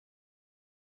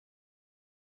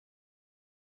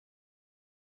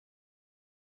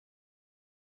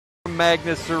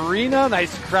Magnus Arena.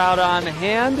 Nice crowd on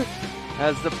hand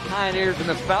as the Pioneers and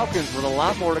the Falcons, with a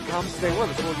lot more to come. Stay with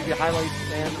us. We'll give you highlights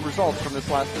and results from this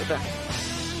last event.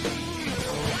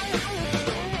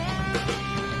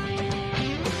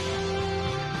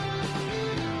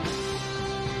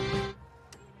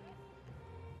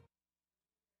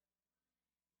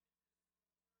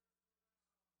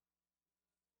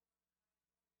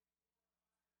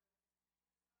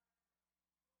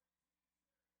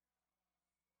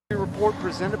 Report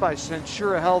presented by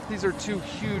Centura Health. These are two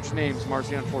huge names,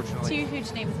 Marcy, unfortunately. Two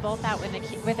huge names, both out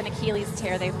with an Achilles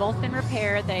tear. They've both been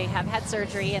repaired. They have had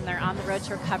surgery, and they're on the road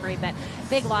to recovery. But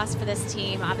big loss for this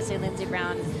team. Obviously, Lindsey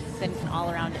Brown's been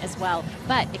all around as well.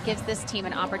 But it gives this team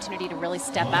an opportunity to really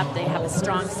step up. They have a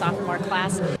strong sophomore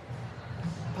class.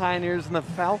 Pioneers and the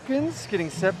Falcons getting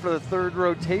set for the third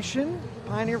rotation.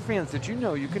 Pioneer fans, did you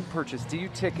know you can purchase DU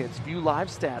tickets, view live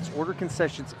stats, order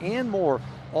concessions, and more,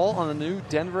 all on the new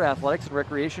Denver Athletics and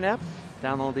Recreation app?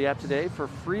 Download the app today for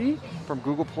free from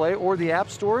Google Play or the App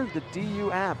Store. The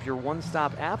DU app, your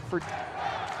one-stop app for...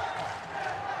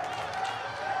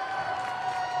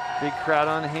 Big crowd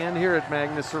on hand here at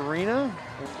Magnus Arena.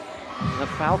 The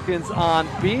Falcons on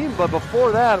beam, but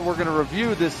before that, we're going to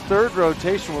review this third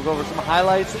rotation. We'll go over some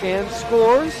highlights and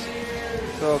scores.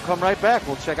 So come right back.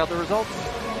 We'll check out the results.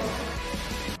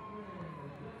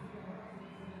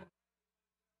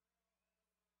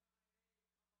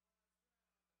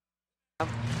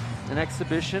 An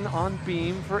exhibition on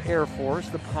beam for Air Force.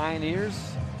 The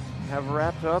Pioneers have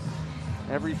wrapped up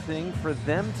everything for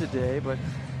them today, but,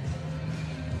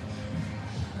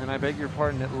 and I beg your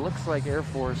pardon, it looks like Air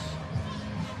Force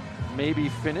may be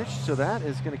finished, so that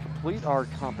is going to complete our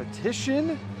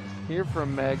competition here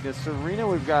from Magnus Arena.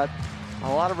 We've got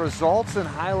a lot of results and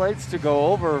highlights to go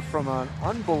over from an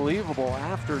unbelievable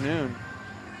afternoon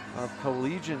of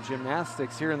collegiate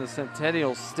gymnastics here in the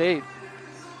Centennial State.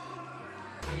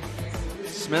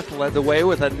 Smith led the way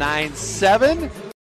with a 9.7.